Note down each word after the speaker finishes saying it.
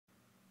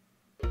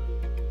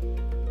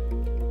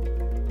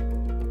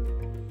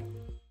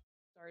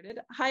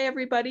Hi,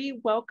 everybody.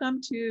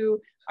 Welcome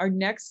to our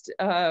next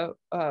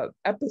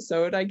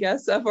episode, I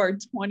guess, of our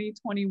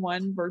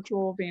 2021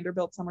 virtual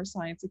Vanderbilt Summer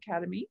Science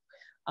Academy.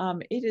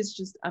 It is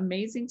just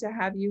amazing to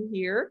have you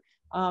here.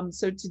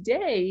 So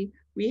today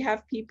we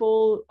have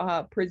people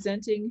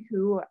presenting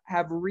who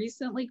have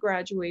recently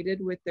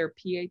graduated with their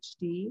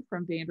PhD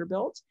from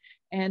Vanderbilt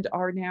and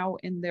are now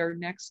in their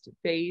next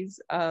phase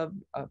of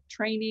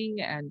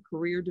training and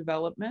career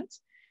development.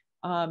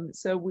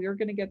 So we are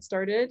going to get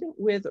started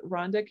with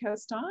Rhonda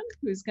Caston,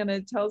 who's going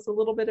to tell us a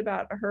little bit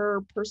about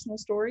her personal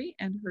story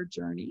and her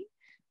journey.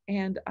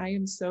 And I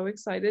am so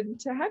excited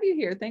to have you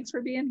here. Thanks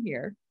for being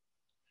here.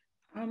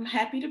 I'm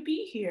happy to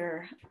be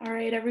here. All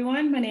right,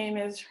 everyone. My name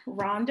is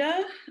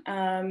Rhonda.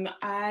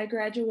 I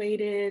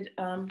graduated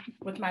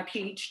with my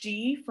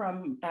PhD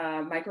from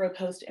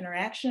Micro-Post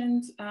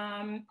Interactions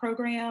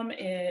program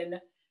in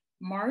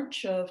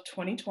March of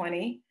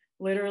 2020,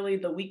 literally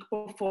the week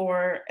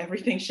before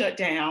everything shut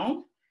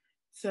down.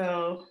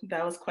 So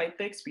that was quite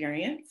the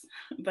experience,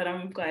 but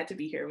I'm glad to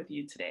be here with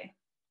you today.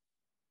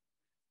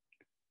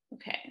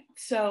 Okay,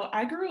 so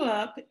I grew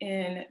up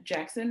in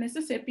Jackson,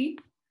 Mississippi.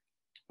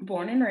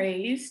 Born and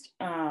raised.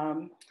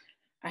 I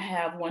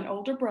have one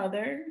older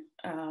brother,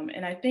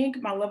 and I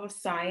think my love of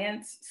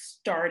science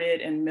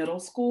started in middle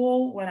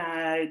school when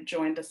I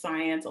joined the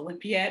Science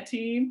Olympiad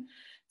team.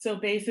 So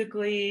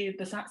basically,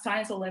 the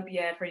Science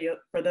Olympiad,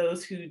 for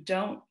those who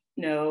don't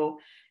know,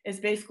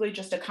 is basically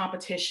just a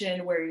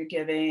competition where you're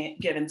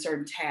given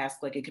certain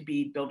tasks. Like it could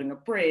be building a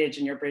bridge,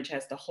 and your bridge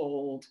has to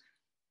hold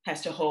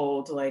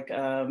like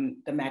the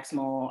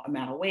maximal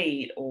amount of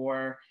weight,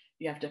 or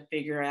you have to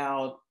figure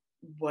out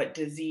what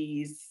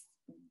disease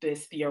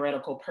this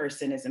theoretical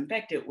person is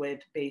infected with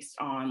based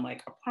on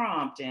like a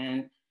prompt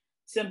and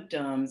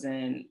symptoms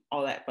and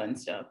all that fun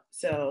stuff.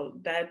 So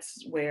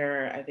that's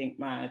where I think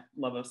my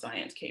love of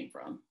science came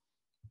from.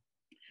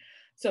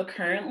 So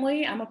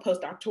currently I'm a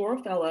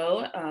postdoctoral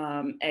fellow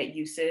at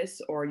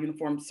USIS, or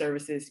Uniformed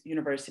Services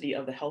University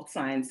of the Health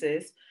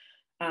Sciences.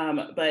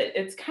 But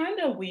it's kind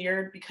of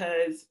weird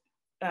because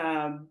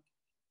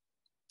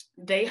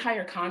they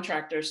hire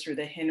contractors through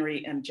the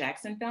Henry M.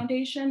 Jackson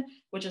Foundation,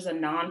 which is a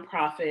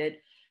nonprofit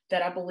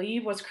that I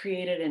believe was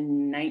created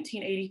in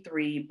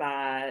 1983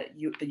 by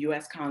the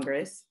US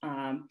Congress.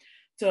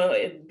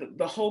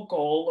 The whole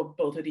goal of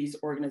both of these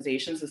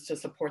organizations is to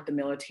support the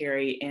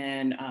military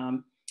and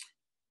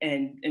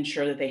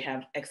ensure that they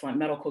have excellent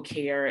medical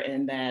care,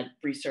 and that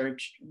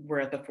we're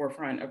at the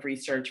forefront of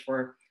research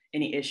for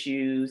any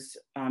issues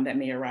that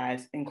may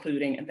arise,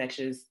 including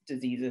infectious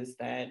diseases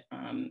that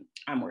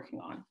I'm working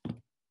on.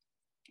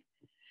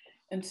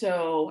 And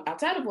so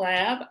outside of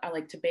lab, I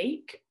like to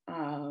bake.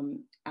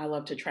 I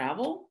love to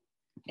travel,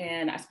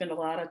 and I spend a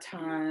lot of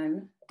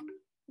time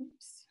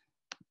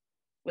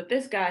with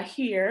this guy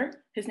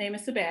here. His name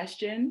is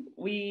Sebastian.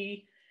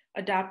 We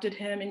adopted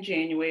him in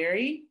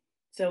January.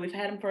 So we've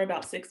had him for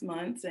about 6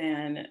 months,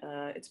 and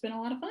it's been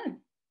a lot of fun.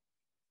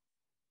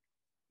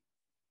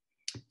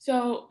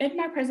 So in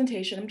my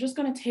presentation, I'm just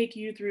going to take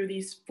you through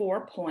these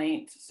 4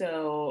 points.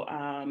 So,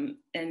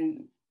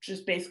 and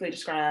just basically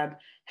describe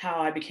how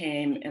I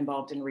became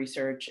involved in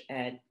research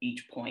at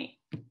each point.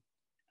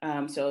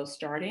 So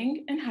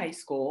starting in high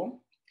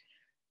school.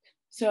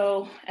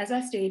 So as I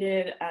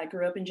stated, I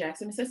grew up in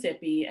Jackson,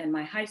 Mississippi, and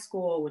my high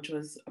school, which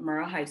was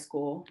Murrah High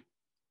School,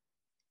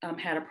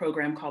 had a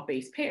program called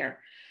Base Pair.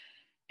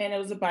 And it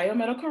was a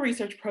biomedical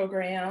research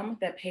program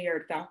that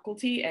paired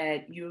faculty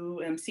at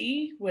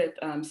UMC with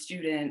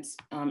students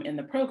in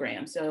the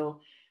program. So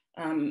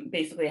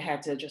basically I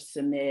had to just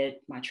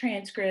submit my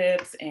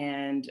transcripts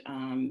and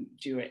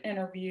do an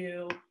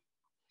interview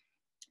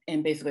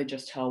and basically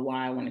just tell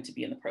why I wanted to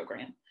be in the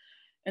program.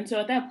 And so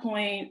at that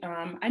point,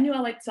 I knew I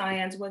liked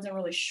science, wasn't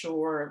really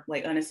sure,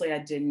 like honestly, I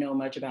didn't know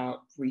much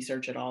about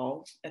research at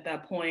all at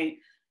that point.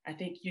 I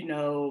think,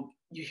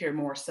 you hear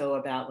more so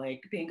about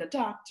like being a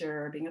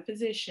doctor, being a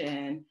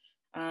physician.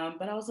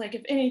 But I was like,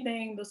 if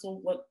anything, this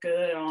will look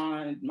good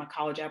on my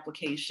college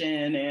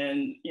application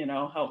and,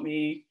 help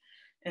me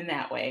in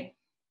that way.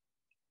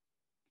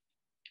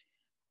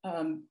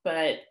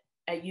 But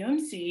at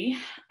UMC,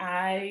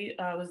 I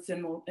was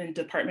in the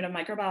Department of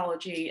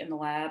Microbiology in the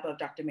lab of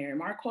Dr. Mary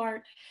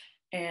Marquardt,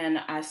 and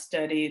I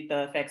studied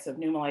the effects of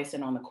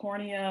pneumocystin on the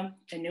cornea.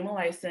 And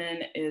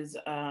pneumocystin is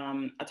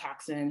a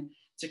toxin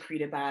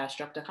secreted by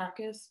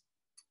Streptococcus.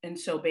 And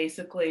so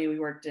basically we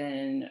worked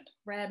in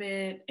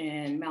rabbit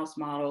and mouse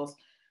models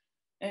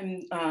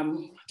and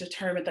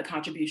determined the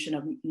contribution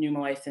of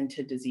pneumocystin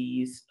to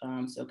disease,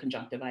 so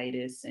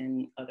conjunctivitis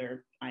and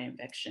other eye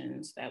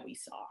infections that we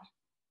saw.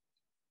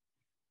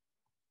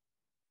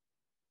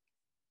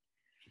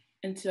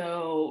 And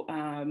so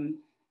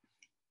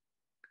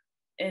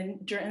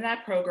during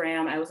that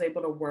program, I was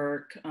able to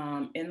work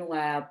in the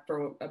lab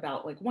for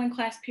about like 1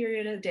 class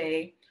period a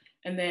day.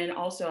 And then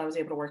also I was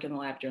able to work in the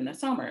lab during the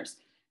summers.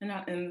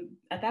 And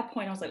at that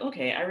point, I was like,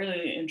 okay, I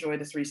really enjoy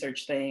this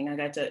research thing. I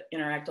got to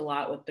interact a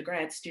lot with the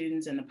grad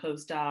students and the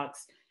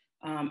postdocs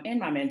and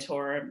my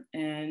mentor.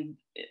 And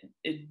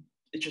it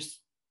just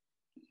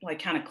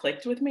like kind of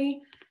clicked with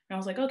me. And I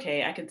was like,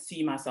 okay, I could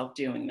see myself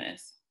doing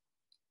this.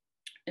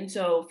 And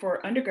so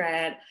for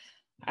undergrad,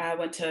 I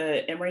went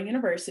to Emory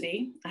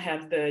University. I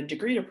have the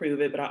degree to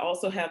prove it, but I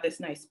also have this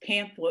nice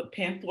pamphlet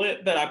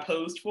that I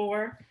posed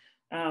for.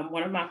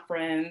 One of my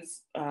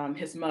friends,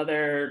 his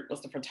mother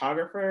was the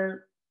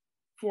photographer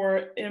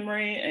for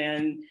Emory,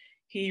 and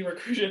he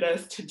recruited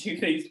us to do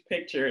these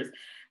pictures.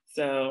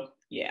 So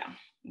yeah,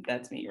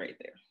 that's me right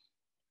there.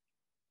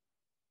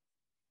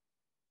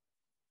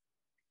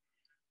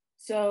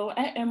 So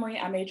at Emory,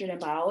 I majored in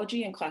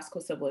biology and classical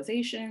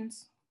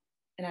civilizations,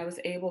 and I was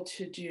able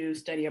to do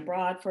study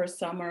abroad for a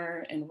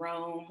summer in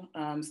Rome,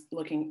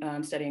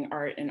 studying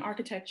art and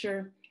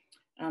architecture.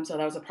 So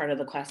that was a part of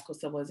the classical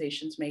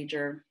civilizations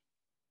major.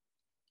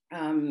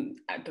 The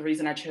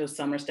reason I chose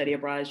summer study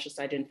abroad is just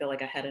I didn't feel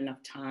like I had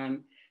enough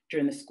time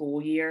during the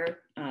school year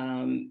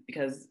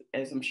because,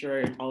 as I'm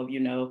sure all of you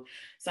know,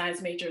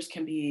 science majors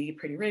can be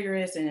pretty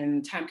rigorous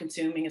and time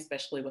consuming,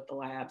 especially with the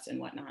labs and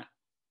whatnot.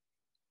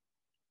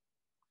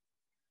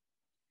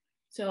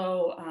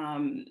 So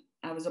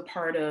I was a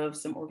part of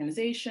some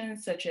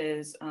organizations such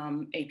as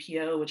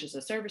APO, which is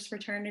a service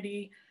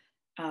fraternity.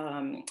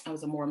 I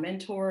was a Moore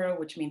mentor,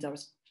 which means I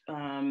was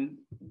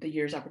the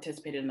years I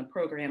participated in the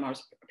program, I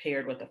was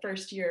paired with the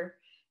first year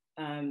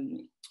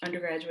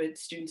undergraduate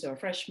students or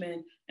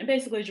freshmen, and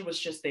basically was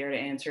just there to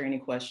answer any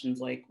questions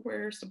like,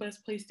 where's the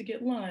best place to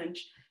get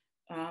lunch?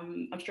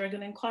 I'm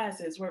struggling in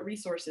classes, what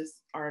resources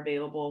are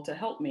available to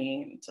help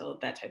me? So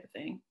that type of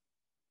thing.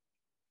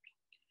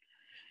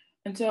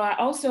 And so I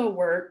also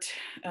worked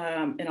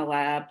in a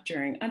lab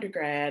during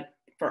undergrad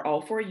for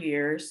all 4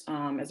 years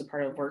as a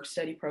part of work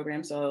study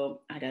program.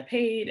 So I got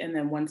paid. And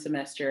then one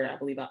semester, I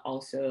believe I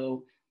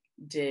also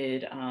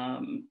did, I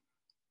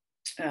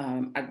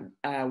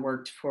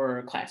worked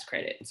for class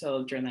credit.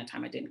 So during that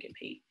time, I didn't get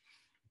paid.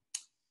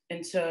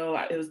 And so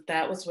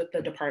that was with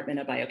the Department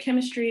of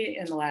Biochemistry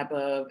in the lab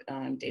of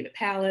David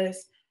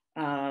Pallas.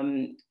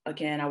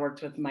 Again, I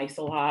worked with mice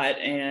a lot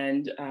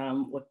and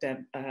looked at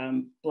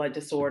blood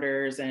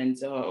disorders. And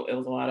so it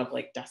was a lot of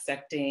like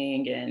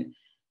dissecting and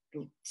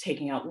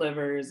taking out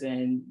livers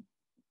and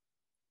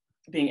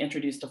being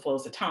introduced to flow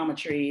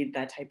cytometry,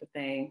 that type of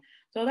thing.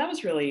 So that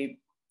was really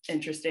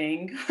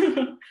interesting.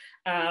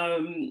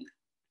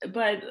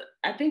 But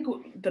I think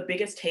the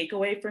biggest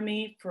takeaway for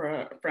me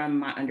from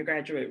my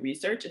undergraduate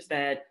research is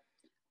that,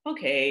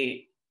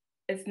 okay,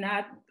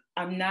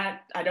 I'm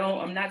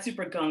not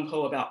super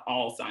gung-ho about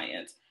all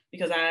science,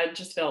 because I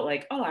just felt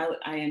like, oh,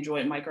 I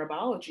enjoyed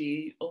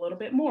microbiology a little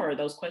bit more.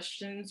 Those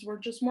questions were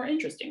just more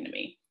interesting to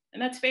me.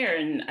 And that's fair.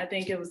 And I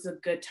think it was a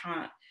good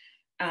time.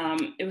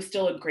 It was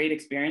still a great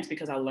experience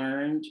because I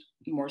learned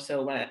more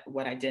so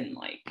what I didn't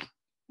like,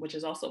 which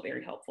is also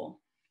very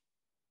helpful.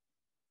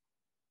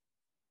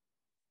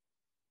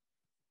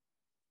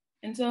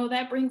 And so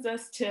that brings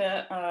us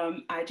to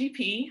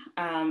IGP.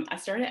 I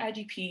started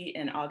IGP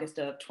in August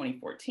of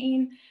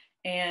 2014.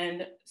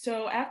 And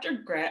so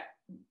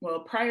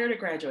prior to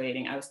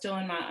graduating, I was still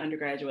in my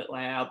undergraduate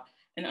lab.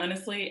 And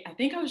honestly, I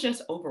think I was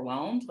just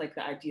overwhelmed, like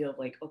the idea of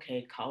like,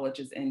 okay, college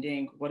is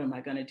ending. What am I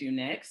going to do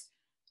next?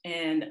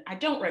 And I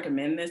don't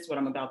recommend this, what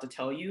I'm about to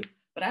tell you,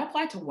 but I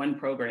applied to one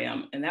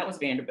program, and that was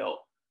Vanderbilt.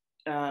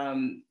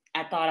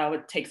 I thought I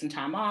would take some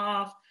time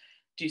off,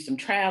 do some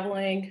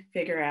traveling,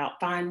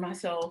 find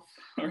myself,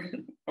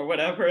 or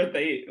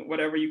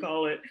whatever you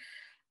call it.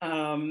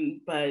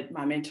 But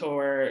my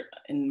mentor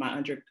in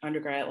my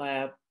undergrad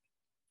lab,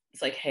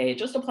 it's like, hey,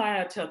 just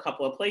apply to a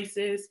couple of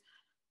places.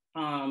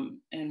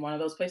 And one of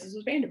those places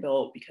was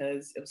Vanderbilt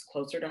because it was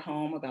closer to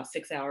home, about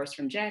 6 hours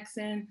from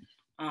Jackson.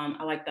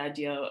 I liked the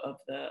idea of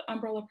the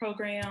umbrella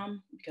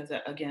program because,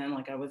 again,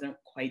 like I wasn't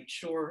quite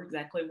sure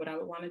exactly what I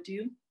would want to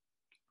do.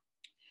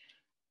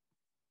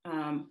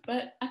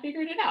 But I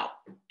figured it out,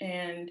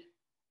 and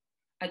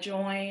I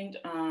joined.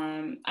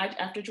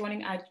 After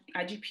joining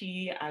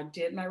IGP, I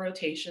did my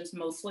rotations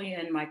mostly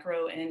in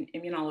micro and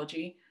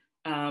immunology,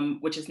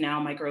 which is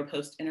now micro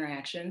post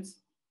interactions.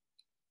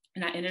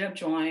 And I ended up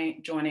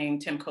joining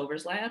Tim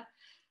Cover's lab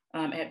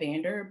at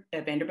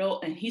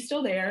Vanderbilt, and he's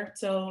still there.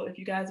 So if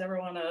you guys ever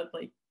want to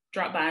like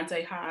drop by and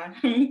say hi,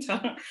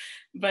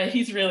 but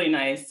he's really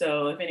nice.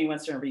 So if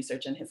anyone's doing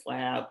research in his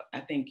lab,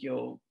 I think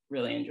you'll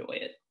really enjoy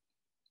it.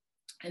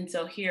 And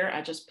so here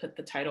I just put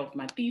the title of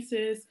my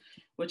thesis,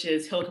 which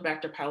is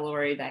Helicobacter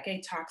pylori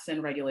vaccae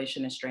toxin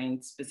regulation and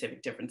strain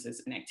specific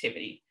differences in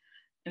activity.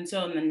 And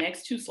so in the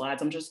next 2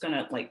 slides, I'm just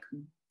gonna like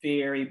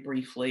very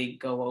briefly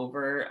go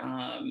over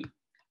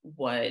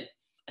what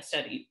I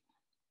studied.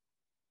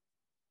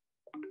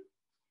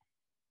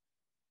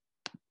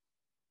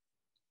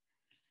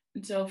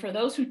 And so for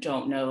those who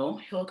don't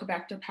know,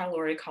 Helicobacter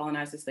pylori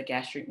colonizes the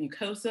gastric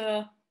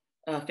mucosa,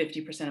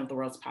 50% of the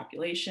world's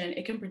population.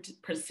 It can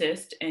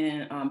persist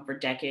for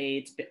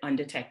decades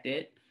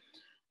undetected,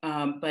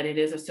 but it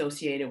is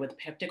associated with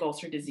peptic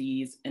ulcer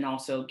disease and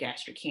also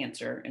gastric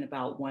cancer in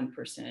about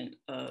 1%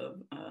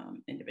 of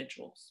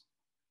individuals.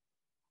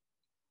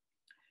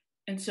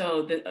 And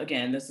so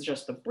again, this is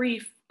just a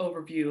brief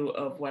overview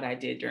of what I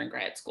did during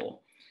grad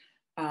school.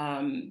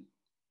 And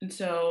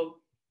so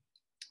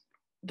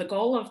the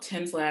goal of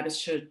Tim's lab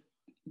is to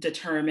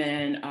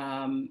determine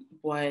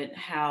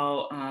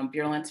how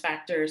virulence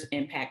factors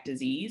impact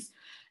disease.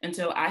 And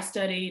so I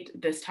studied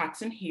this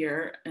toxin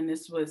here, and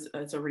this was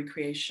as a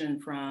recreation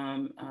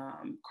from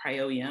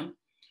cryoium.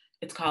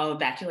 It's called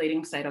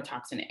vacuolating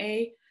cytotoxin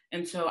A.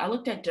 And so I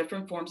looked at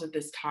different forms of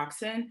this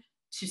toxin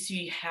to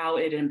see how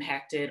it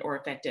impacted or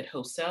affected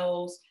host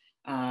cells,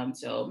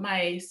 so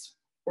mice,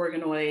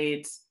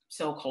 organoids,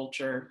 cell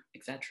culture,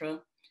 etc.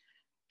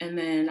 And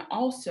then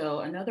also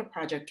another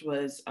project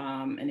was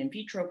an in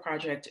vitro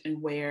project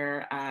in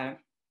where I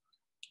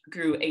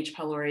grew H.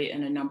 pylori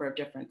in a number of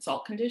different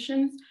salt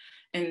conditions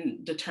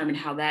and determined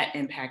how that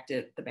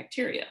impacted the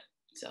bacteria.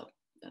 So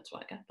that's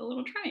why I got the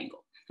little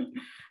triangle.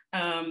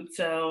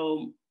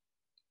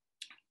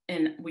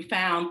 And we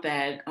found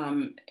that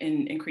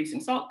in increasing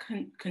salt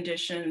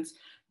conditions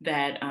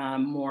that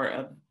more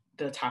of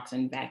the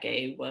toxin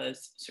VAC-A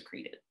was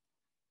secreted.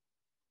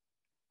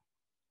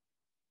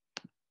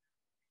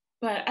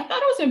 But I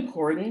thought it was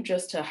important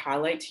just to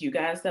highlight to you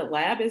guys that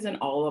lab isn't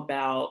all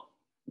about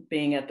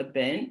being at the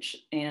bench.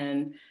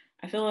 And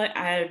I feel like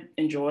I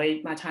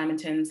enjoyed my time in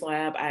Tim's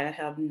lab. I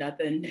have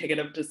nothing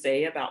negative to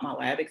say about my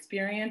lab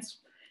experience.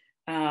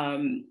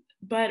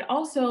 But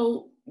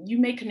also you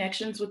make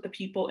connections with the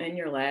people in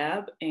your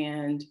lab,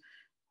 and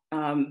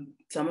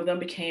some of them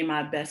became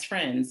my best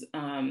friends.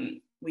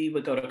 We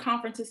would go to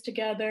conferences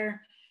together.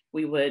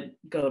 We would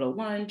go to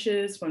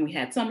lunches when we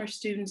had summer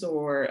students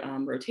or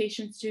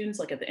rotation students,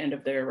 like at the end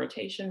of their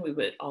rotation, we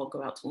would all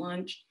go out to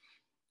lunch.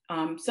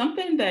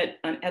 Something that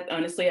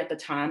honestly at the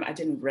time I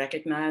didn't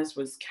recognize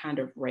was kind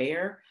of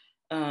rare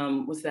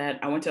was that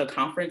I went to a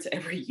conference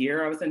every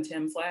year I was in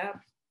Tim's lab.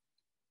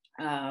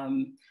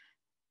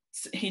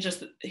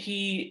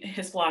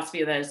 His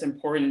philosophy of that is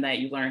important that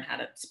you learn how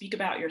to speak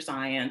about your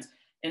science,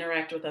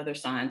 interact with other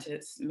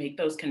scientists, make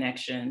those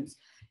connections.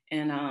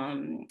 And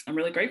I'm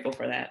really grateful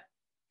for that.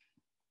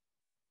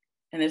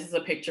 And this is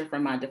a picture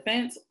from my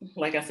defense.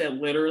 Like I said,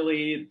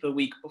 literally the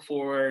week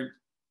before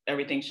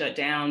everything shut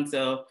down.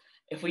 So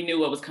if we knew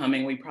what was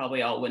coming, we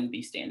probably all wouldn't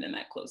be standing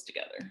that close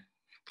together.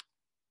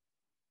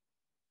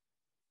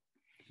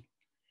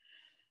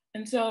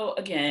 And so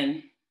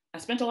again, I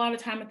spent a lot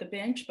of time at the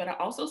bench, but I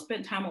also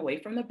spent time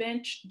away from the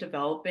bench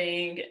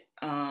developing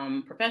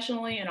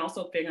professionally and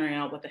also figuring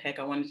out what the heck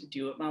I wanted to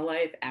do with my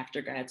life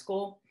after grad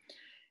school.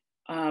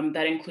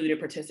 That included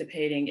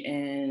participating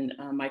in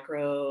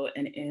micro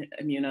and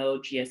immuno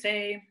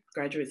GSA,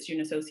 Graduate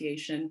Student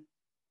Association.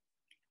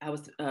 I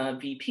was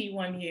VP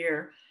 1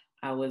 year.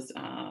 I was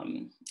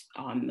on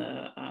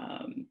the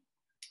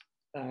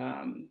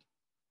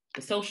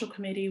social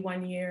committee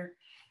 1 year.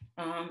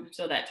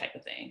 So that type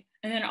of thing.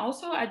 And then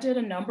also I did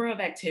a number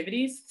of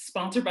activities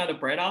sponsored by the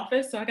Bread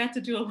Office. So I got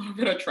to do a little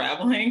bit of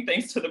traveling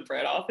thanks to the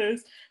Bread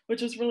Office,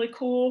 which is really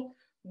cool.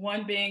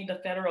 One being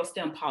the federal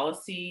STEM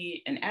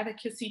policy and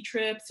advocacy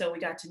trip. So we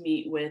got to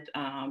meet with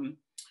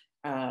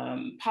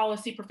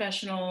policy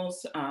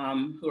professionals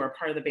who are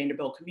part of the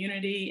Vanderbilt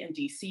community in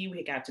DC.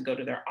 We got to go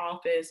to their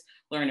office,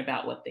 learn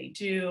about what they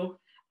do.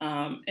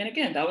 And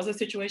again, that was a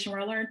situation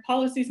where I learned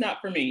policy's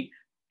not for me,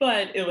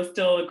 but it was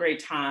still a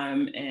great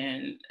time.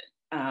 And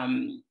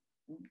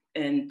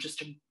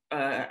just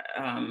I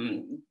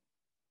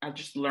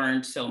just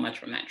learned so much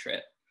from that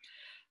trip.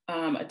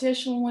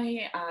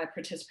 Additionally, I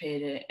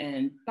participated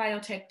in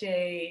Biotech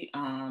Day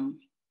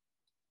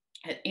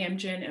at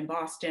Amgen in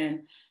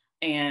Boston,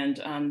 and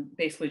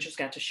basically just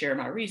got to share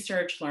my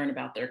research, learn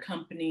about their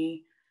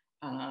company.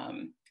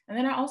 And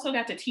then I also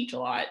got to teach a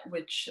lot,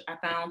 which I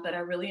found that I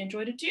really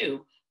enjoyed to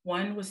do.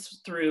 One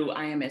was through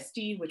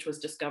IMSD, which was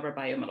Discover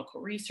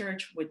Biomedical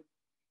Research,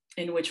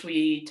 in which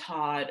we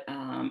taught,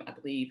 I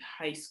believe,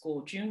 high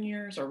school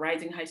juniors or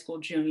rising high school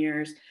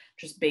juniors,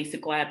 just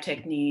basic lab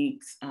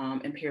techniques,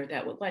 and paired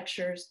that with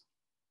lectures.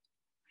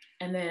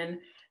 And then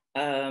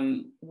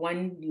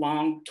one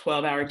long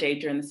 12-hour day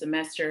during the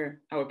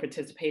semester, I would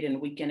participate in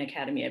Weekend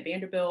Academy at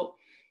Vanderbilt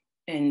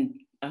and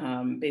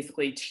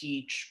basically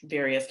teach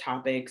various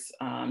topics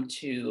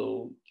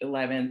to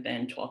 11th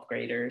and 12th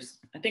graders.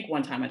 I think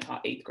one time I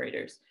taught 8th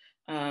graders.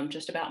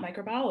 Just about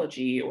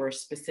microbiology or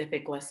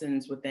specific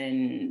lessons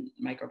within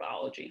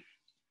microbiology.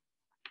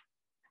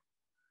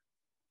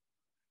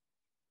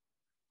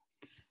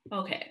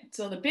 Okay,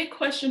 so the big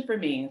question for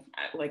me,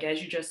 like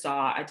as you just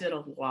saw, I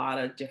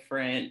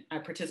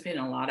participated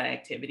in a lot of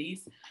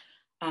activities.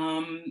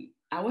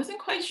 I wasn't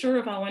quite sure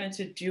if I wanted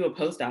to do a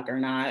postdoc or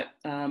not.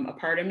 A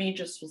part of me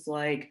just was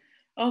like,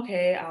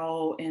 okay,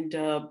 I'll end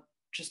up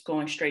just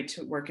going straight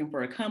to working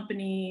for a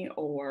company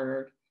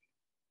or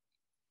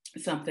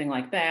something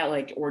like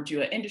that, or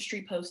do an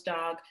industry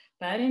postdoc.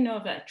 But I didn't know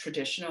if a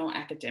traditional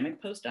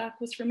academic postdoc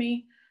was for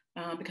me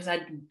because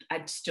I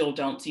still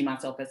don't see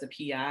myself as a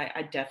PI.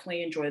 I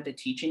definitely enjoy the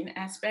teaching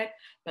aspect,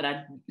 but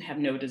I have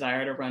no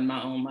desire to run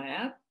my own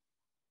lab.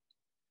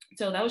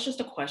 So that was just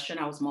a question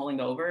I was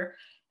mulling over.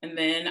 And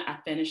then I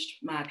finished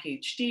my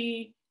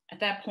PhD. At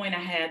that point, I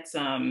had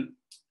some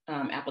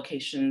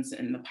applications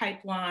in the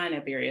pipeline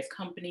at various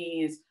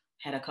companies,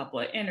 had a couple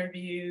of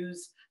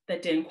interviews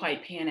that didn't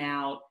quite pan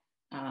out.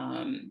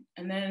 And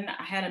then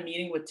I had a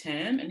meeting with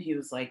Tim, and he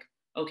was like,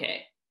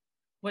 okay,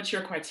 what's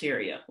your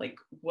criteria? Like,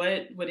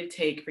 what would it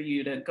take for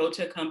you to go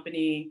to a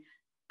company,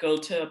 go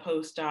to a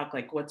postdoc?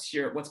 Like, what's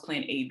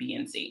plan A, B,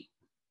 and C?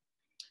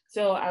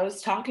 So I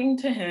was talking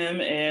to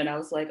him, and I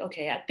was like,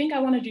 okay, I think I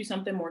want to do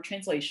something more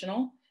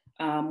translational,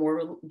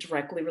 more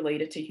directly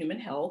related to human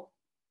health.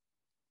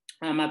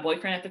 My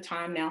boyfriend at the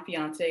time, now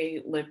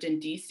fiance, lived in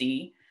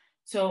DC.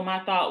 So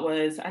my thought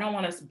was, I don't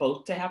want us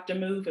both to have to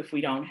move if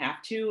we don't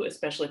have to,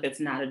 especially if it's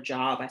not a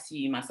job I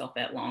see myself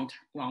at long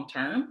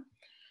term.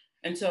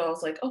 And so I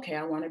was like, okay,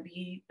 I want to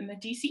be in the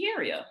DC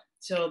area.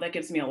 So that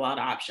gives me a lot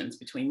of options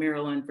between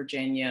Maryland,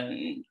 Virginia,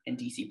 and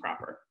DC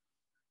proper.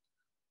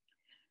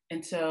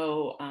 And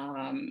so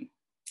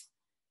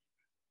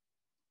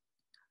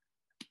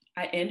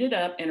I ended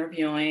up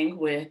interviewing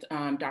with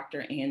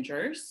Dr.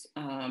 Andrews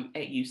at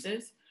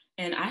USIS.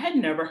 And I had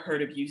never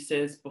heard of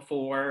USIS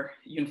before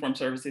Uniformed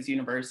Services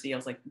University. I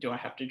was like, do I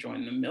have to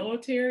join the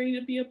military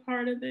to be a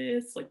part of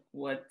this? Like,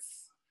 what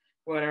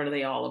are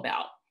they all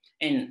about?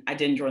 And I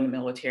didn't join the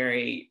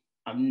military.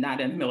 I'm not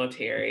in the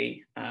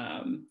military,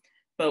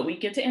 but we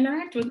get to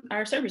interact with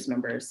our service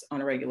members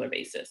on a regular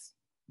basis.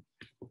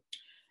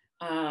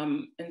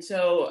 And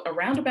so a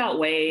roundabout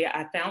way,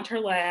 I found her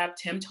lab.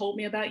 Tim told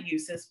me about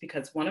USIS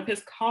because one of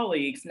his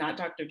colleagues, not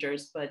Dr.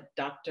 Jers, but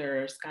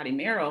Dr. Scotty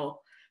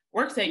Merrill,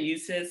 works at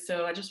USIS.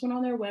 So I just went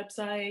on their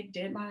website,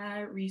 did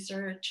my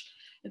research,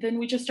 and then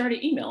we just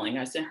started emailing.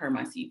 I sent her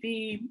my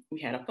CV.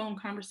 We had a phone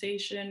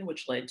conversation,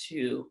 which led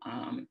to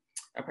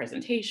a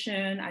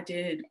presentation I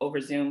did over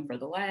Zoom for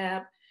the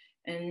lab.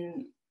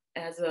 And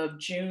as of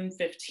June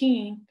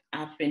 15th,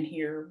 I've been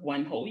here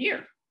 1 whole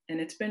year, and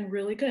it's been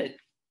really good.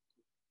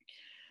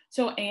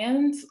 So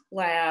Anne's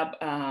lab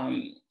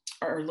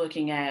are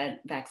looking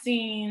at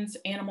vaccines,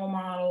 animal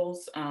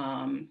models,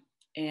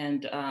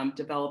 and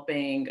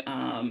developing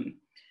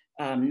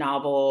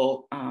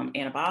novel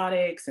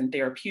antibiotics and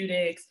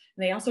therapeutics.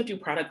 And they also do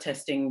product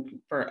testing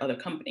for other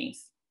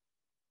companies.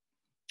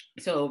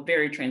 So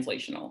very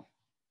translational.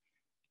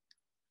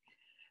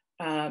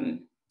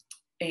 And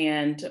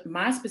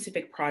my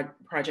specific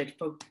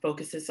project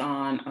focuses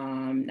on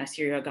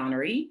Neisseria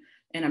gonorrhoeae,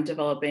 and I'm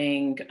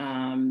developing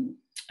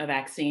a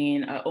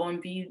vaccine, an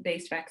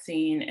OMV-based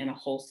vaccine, and a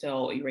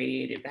wholesale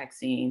irradiated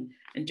vaccine,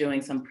 and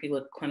doing some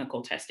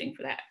preclinical testing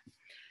for that.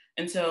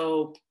 And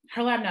so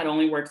her lab not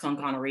only works on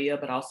gonorrhea,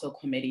 but also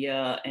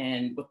chlamydia,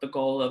 and with the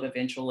goal of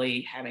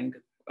eventually having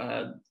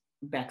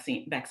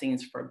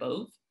vaccines for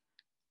both.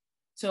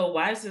 So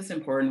why is this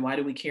important? Why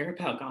do we care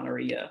about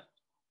gonorrhea?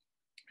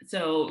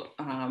 So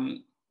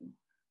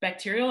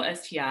bacterial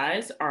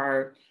STIs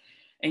are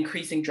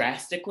increasing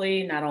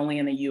drastically, not only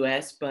in the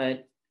US,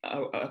 but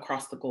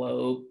across the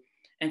globe.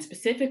 And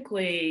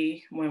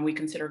specifically, when we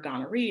consider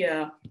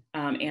gonorrhea,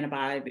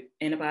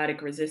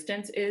 antibiotic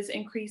resistance is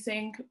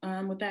increasing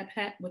with that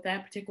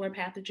particular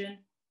pathogen.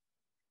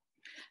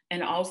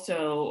 And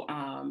also,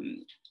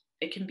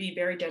 it can be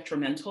very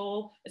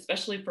detrimental,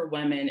 especially for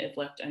women if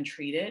left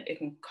untreated. It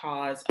can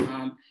cause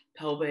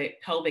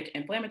pelvic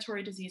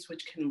inflammatory disease,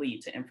 which can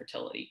lead to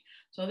infertility.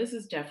 So this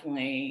is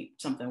definitely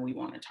something we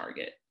want to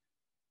target.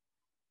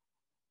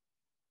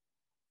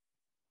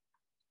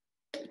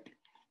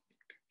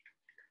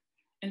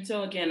 And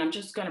so again, I'm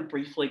just going to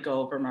briefly go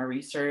over my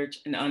research.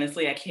 And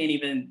honestly, I can't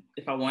even,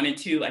 if I wanted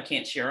to, I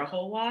can't share a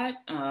whole lot,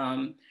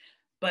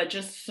 but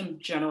just some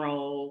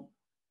general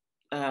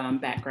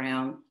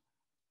background.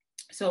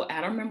 So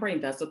outer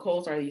membrane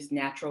vesicles are these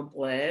natural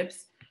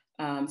blebs.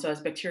 So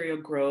as bacteria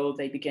grow,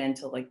 they begin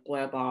to like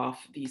bleb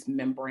off these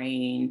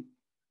membrane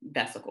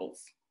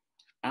vesicles.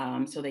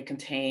 So they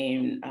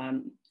contain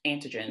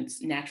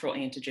antigens, natural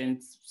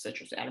antigens,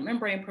 such as outer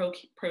membrane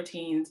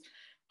proteins,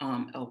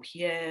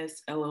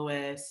 LPS,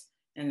 LOS,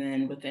 and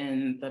then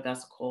within the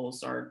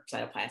vesicles are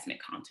cytoplasmic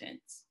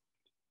contents.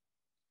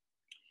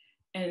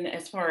 And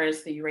as far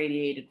as the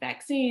irradiated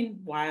vaccine,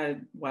 why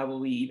would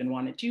we even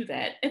want to do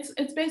that?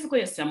 It's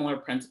basically a similar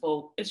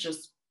principle. It's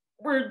just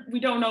we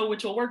don't know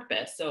which will work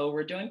best, so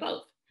we're doing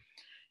both.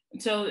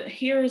 And so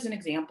here is an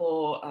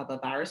example of a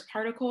virus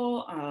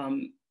particle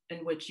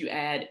in which you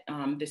add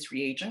this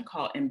reagent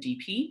called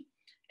MDP,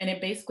 and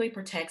it basically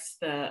protects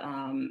the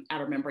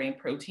outer membrane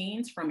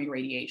proteins from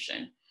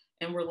irradiation.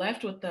 And we're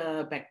left with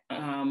the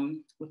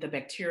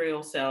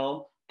bacterial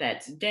cell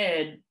that's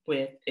dead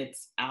with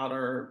its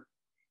outer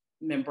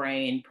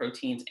membrane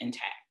proteins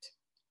intact.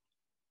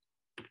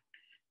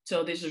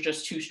 So these are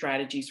just 2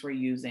 strategies we're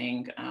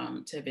using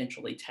to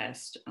eventually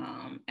test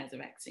as a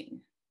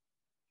vaccine.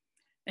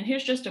 And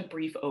here's just a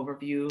brief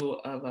overview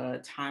of a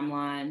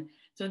timeline.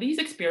 So these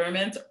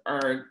experiments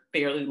are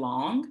fairly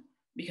long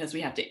because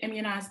we have to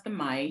immunize the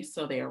mice.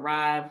 So they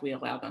arrive, we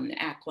allow them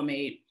to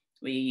acclimate,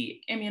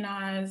 we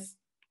immunize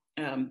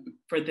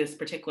for this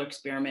particular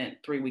experiment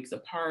 3 weeks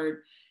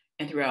apart.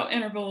 And throughout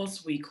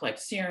intervals, we collect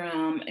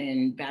serum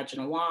and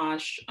vaginal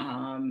wash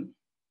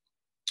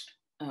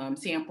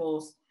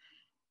samples.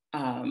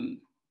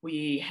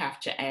 We have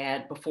to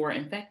add, before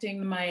infecting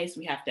the mice,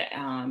 we have to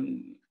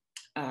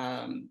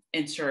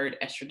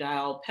insert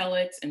estradiol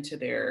pellets into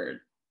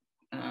their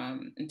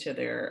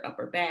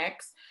upper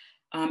backs.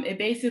 It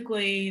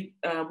basically,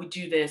 we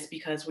do this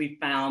because we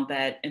found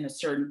that in a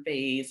certain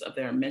phase of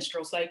their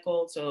menstrual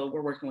cycle, so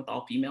we're working with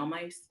all female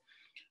mice,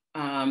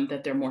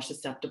 that they're more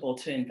susceptible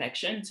to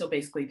infection. So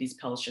basically these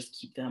pellets just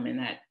keep them in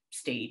that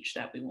stage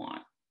that we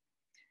want.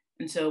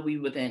 And so we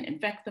would then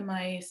infect the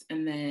mice,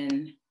 and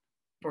then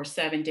for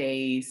 7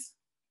 days,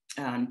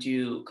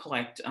 do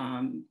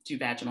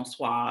vaginal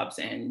swabs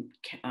and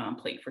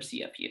plate for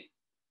CFU.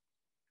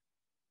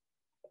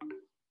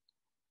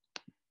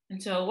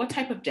 And so what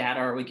type of data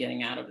are we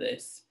getting out of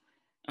this?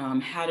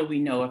 How do we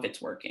know if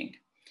it's working?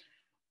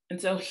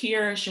 And so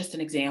here is just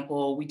an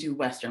example. We do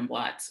Western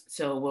blots.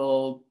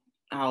 So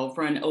I'll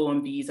run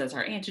OMVs as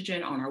our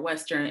antigen on our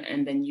Western,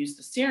 and then use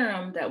the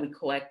serum that we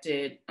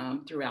collected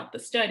throughout the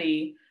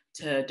study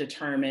to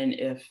determine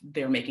if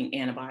they're making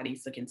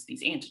antibodies against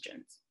these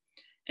antigens.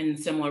 And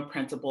similar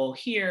principle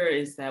here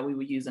is that we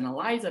would use an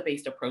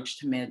ELISA-based approach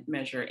to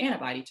measure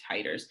antibody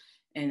titers.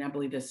 And I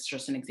believe this is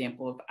just an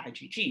example of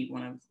IgG,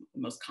 one of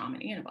the most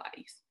common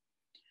antibodies.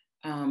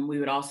 We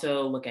would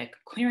also look at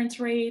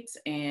clearance rates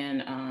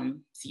and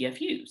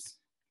CFUs.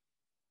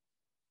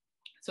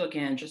 So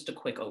again, just a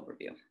quick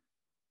overview.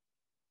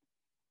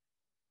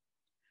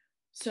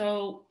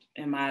 So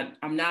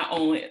I'm not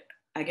only,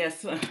 I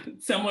guess,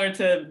 similar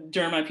to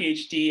during my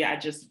PhD, I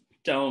just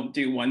don't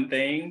do one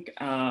thing.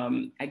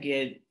 I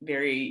get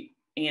very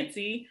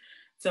antsy.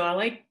 So I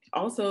like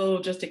also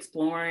just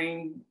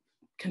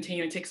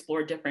continuing to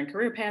explore different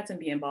career paths and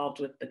be involved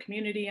with the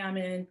community I'm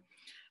in.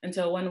 And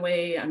so one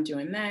way I'm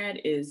doing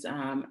that is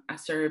I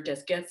served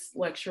as guest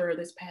lecturer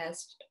this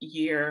past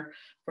year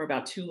for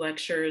about 2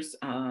 lectures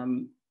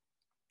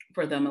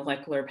for the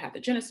molecular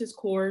pathogenesis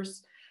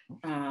course,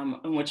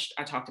 in which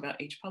I talked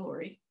about H.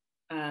 pylori.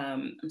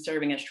 I'm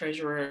serving as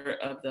treasurer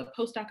of the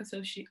Postdoc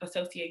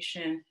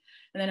Association.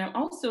 And then I'm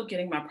also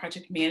getting my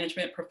project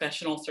management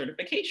professional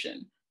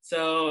certification.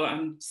 So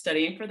I'm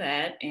studying for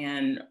that.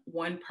 And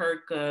one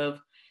perk of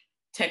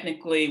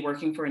technically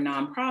working for a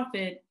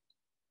nonprofit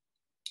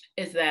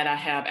is that I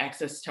have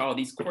access to all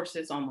these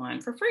courses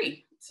online for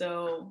free.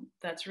 So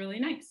that's really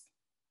nice.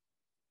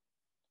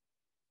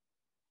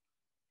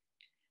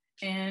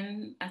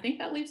 And I think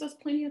that leaves us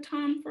plenty of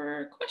time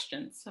for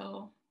questions.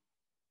 So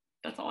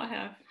that's all I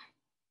have.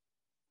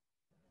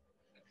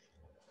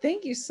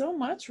 Thank you so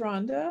much,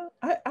 Rhonda.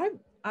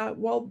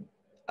 While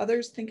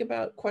others think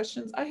about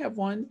questions, I have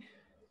one.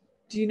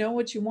 Do you know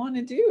what you want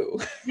to do?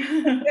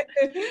 So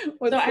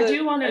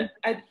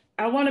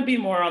I want to be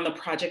more on the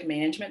project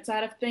management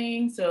side of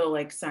things. So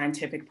like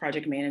scientific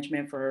project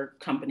management for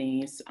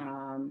companies.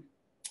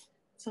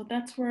 So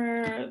that's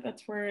where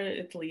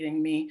it's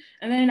leading me.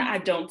 And then I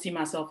don't see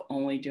myself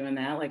only doing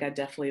that. Like I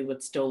definitely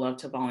would still love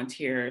to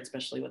volunteer,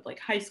 especially with like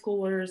high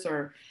schoolers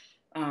or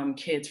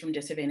kids from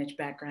disadvantaged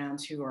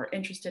backgrounds who are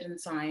interested in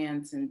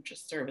science, and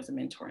just serve as a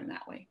mentor in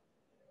that way.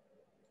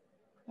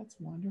 That's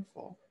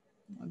wonderful.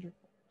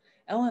 Wonderful.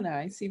 Elena,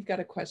 I see you've got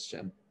a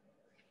question.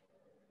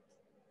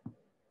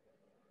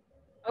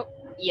 Oh,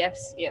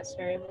 yes,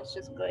 sorry, it was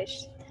just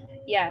glitched.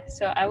 Yeah,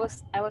 so I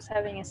was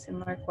having a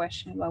similar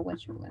question about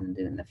what you want to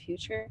do in the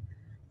future,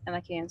 and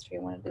like you answered,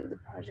 you want to do the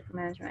project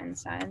management and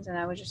science, and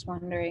I was just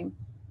wondering,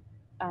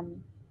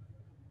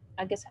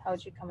 I guess, how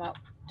did you come up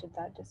to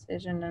that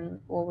decision, and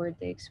what were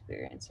the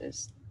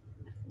experiences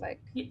like?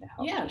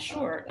 Yeah,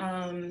 sure.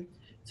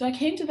 So I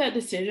came to that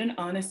decision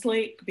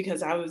honestly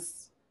because I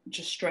was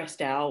just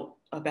stressed out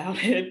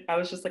about it. I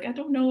was just like, I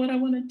don't know what I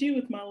want to do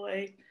with my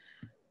life.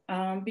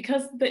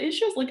 Because the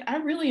issue is, like, I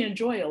really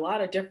enjoy a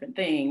lot of different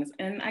things.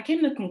 And I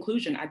came to the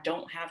conclusion I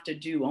don't have to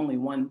do only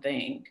one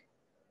thing.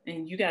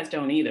 And you guys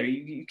don't either.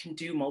 You can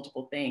do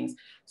multiple things.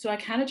 So I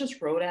kind of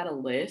just wrote out a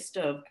list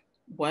of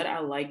what I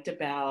liked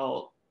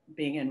about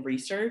being in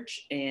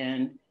research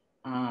and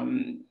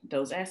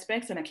those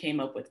aspects. And I came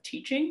up with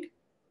teaching.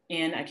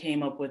 And I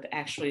came up with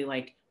actually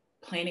like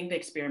planning the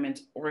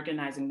experiment,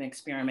 organizing the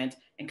experiment,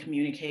 and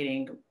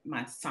communicating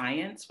my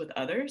science with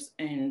others.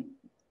 And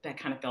that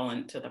kind of fell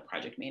into the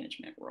project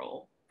management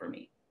role for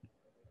me.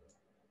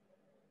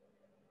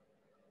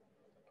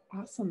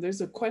 Awesome.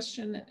 There's a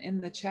question in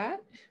the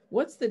chat.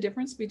 What's the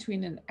difference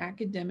between an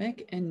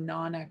academic and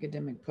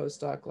non-academic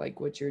postdoc,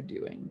 like what you're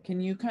doing? Can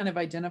you kind of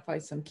identify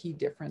some key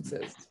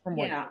differences from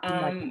what you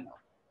might know?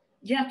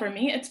 Yeah, for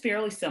me, it's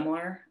fairly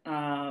similar.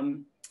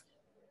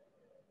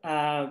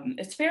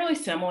 It's fairly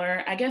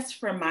similar, I guess,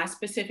 for my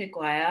specific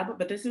lab,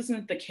 but this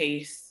isn't the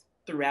case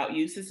throughout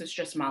use. This is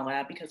just my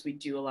lab because we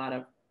do a lot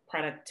of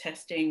product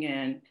testing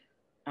and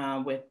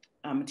with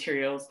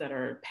materials that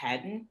are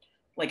patent.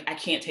 Like, I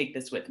can't take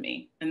this with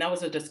me. And that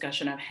was a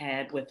discussion I've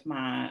had with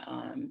my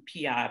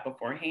PI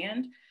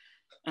beforehand.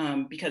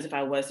 Because if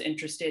I was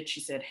interested,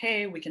 she said,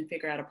 hey, we can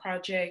figure out a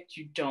project.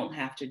 You don't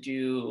have to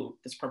do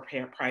this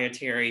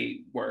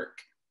proprietary work.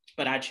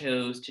 But I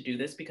chose to do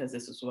this because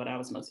this is what I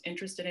was most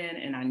interested in.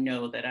 And I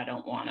know that I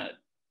don't want to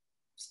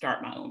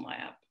start my own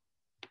lab.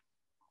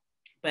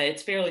 But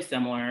it's fairly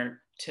similar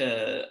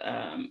to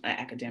an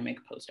academic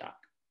postdoc.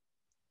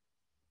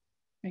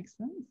 Makes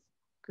sense.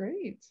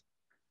 Great.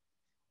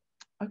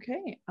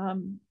 Okay.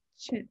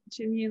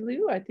 Chinyi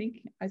Liu, I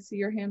think I see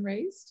your hand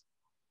raised.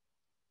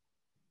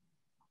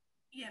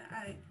 Yeah,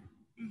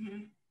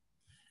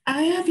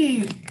 I have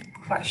a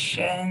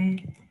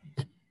question.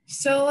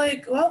 So,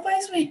 like, what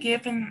advice would you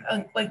give in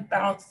like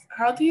balance?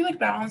 How do you like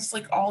balance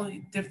like all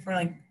the different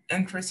like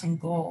interests and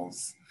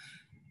goals?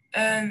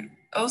 And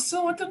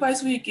also, what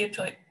advice would you give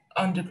to like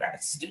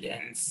undergrad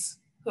students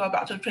who are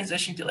about to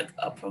transition to like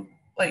upper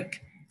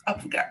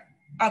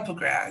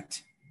grad?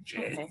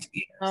 Okay. Yes.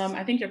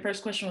 I think your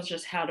first question was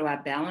just how do I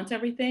balance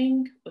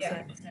everything?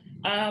 Yeah.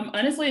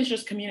 Honestly, it's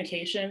just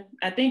communication.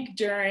 I think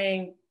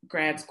during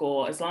grad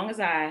school, as long as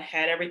I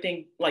had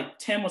everything, like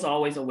Tim was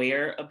always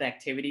aware of the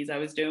activities I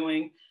was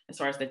doing as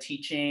far as the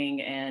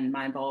teaching and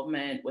my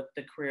involvement with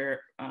the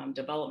career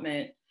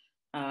development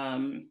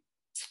um,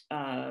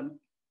 uh,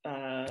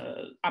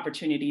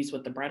 opportunities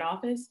with the Bread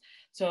office.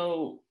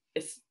 So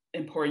it's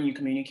important you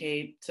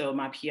communicate. So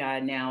my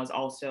PI now is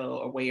also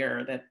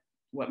aware that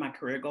what my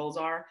career goals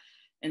are.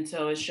 And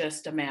so it's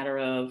just a matter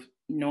of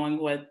knowing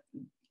what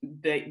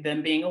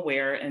them being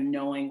aware and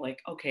knowing like,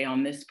 okay,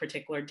 on this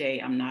particular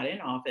day, I'm not in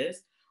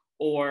office,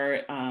 or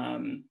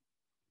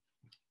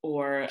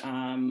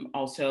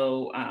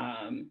also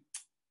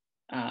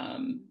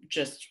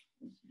just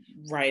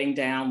writing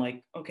down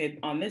like, okay,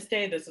 on this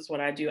day, this is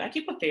what I do. I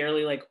keep a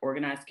fairly like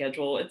organized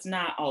schedule. It's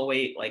not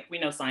always like, we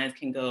know science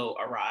can go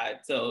awry.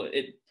 So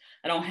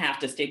I don't have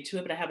to stick to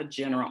it, but I have a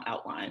general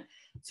outline.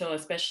 So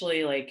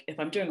especially like if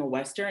I'm doing a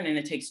Western and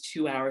it takes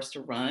 2 hours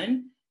to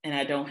run and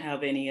I don't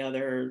have any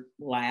other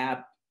lab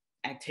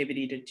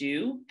activity to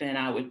do, then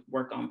I would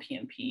work on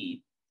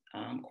PMP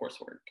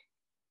coursework.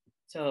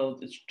 So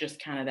it's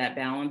just kind of that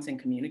balance and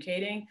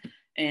communicating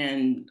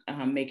and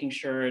making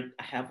sure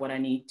I have what I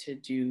need to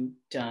do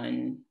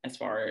done as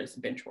far as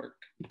bench work.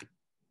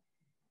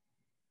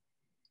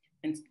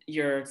 And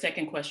your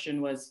second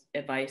question was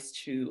advice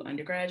to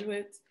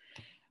undergraduates.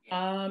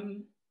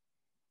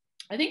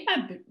 I think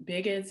my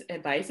biggest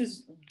advice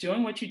is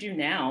doing what you do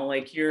now.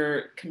 Like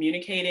you're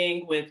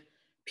communicating with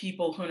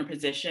people who are in a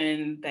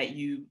position that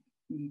you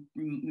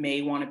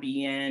may want to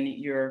be in.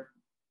 You're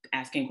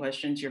asking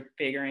questions, you're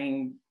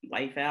figuring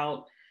life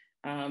out.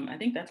 I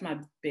think that's my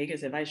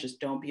biggest advice.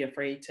 Just don't be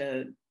afraid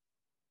to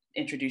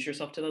introduce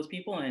yourself to those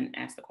people and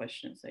ask the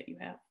questions that you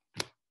have.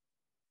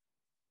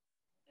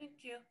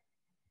 Thank you.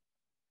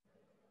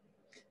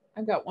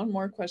 I've got one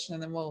more question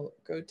and then we'll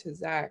go to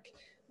Zach.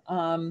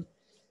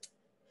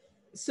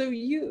 So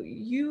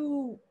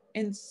you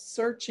in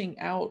searching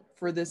out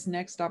for this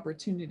next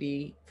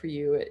opportunity for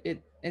you,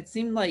 it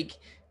seemed like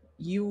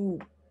you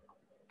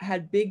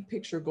had big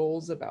picture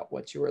goals about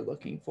what you were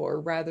looking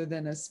for rather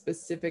than a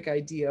specific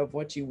idea of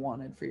what you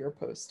wanted for your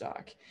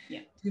postdoc.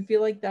 Yeah. Do you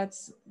feel like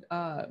that's,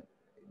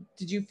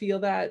 did you feel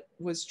that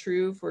was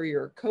true for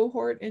your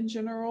cohort in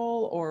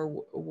general,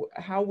 or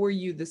how were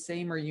you the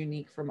same or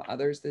unique from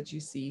others that you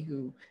see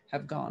who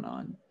have gone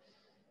on?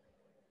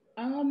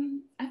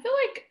 I feel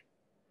like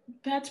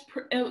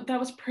that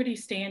was pretty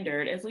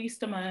standard, at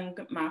least among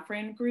my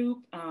friend group.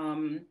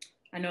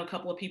 I know a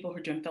couple of people who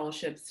are doing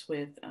fellowships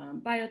with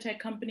biotech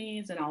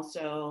companies and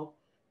also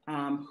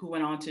who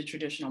went on to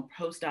traditional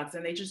postdocs,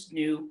 and they just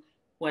knew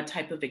what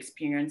type of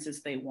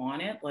experiences they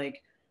wanted.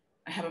 Like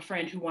I have a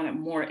friend who wanted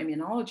more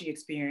immunology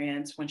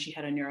experience when she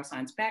had a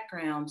neuroscience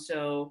background,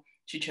 so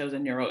she chose a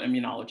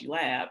neuroimmunology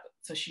lab.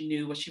 So she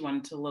knew what she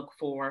wanted to look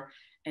for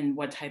and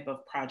what type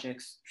of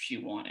projects she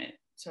wanted.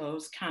 So it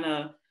was kind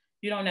of,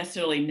 you don't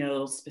necessarily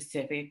know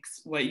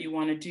specifics what you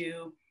want to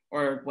do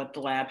or what the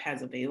lab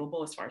has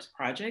available as far as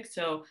projects.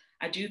 So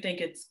I do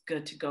think it's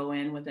good to go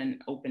in with an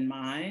open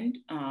mind,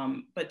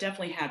 but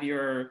definitely have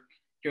your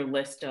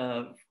list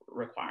of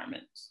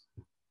requirements.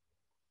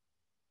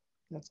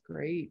 That's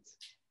great.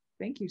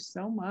 Thank you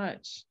so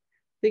much.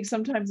 I think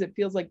sometimes it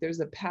feels like there's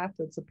a path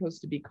that's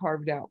supposed to be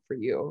carved out for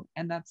you,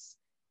 and that's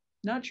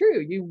not true.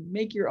 You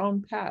make your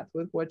own path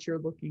with what you're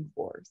looking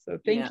for. So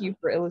thank you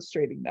for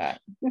illustrating that.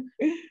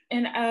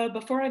 And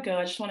before I go,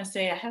 I just want to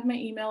say I have my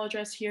email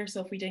address here.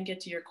 So if we didn't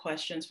get to your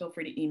questions, feel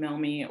free to email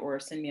me or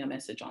send me a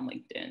message on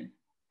LinkedIn.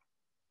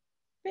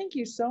 Thank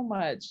you so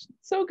much.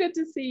 So good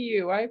to see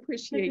you. I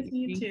appreciate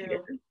you being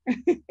here.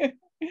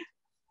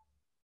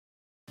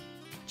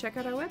 Check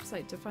out our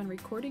website to find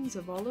recordings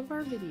of all of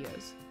our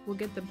videos. We'll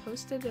get them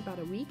posted about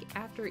a week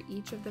after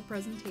each of the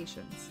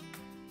presentations.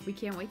 We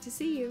can't wait to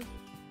see you.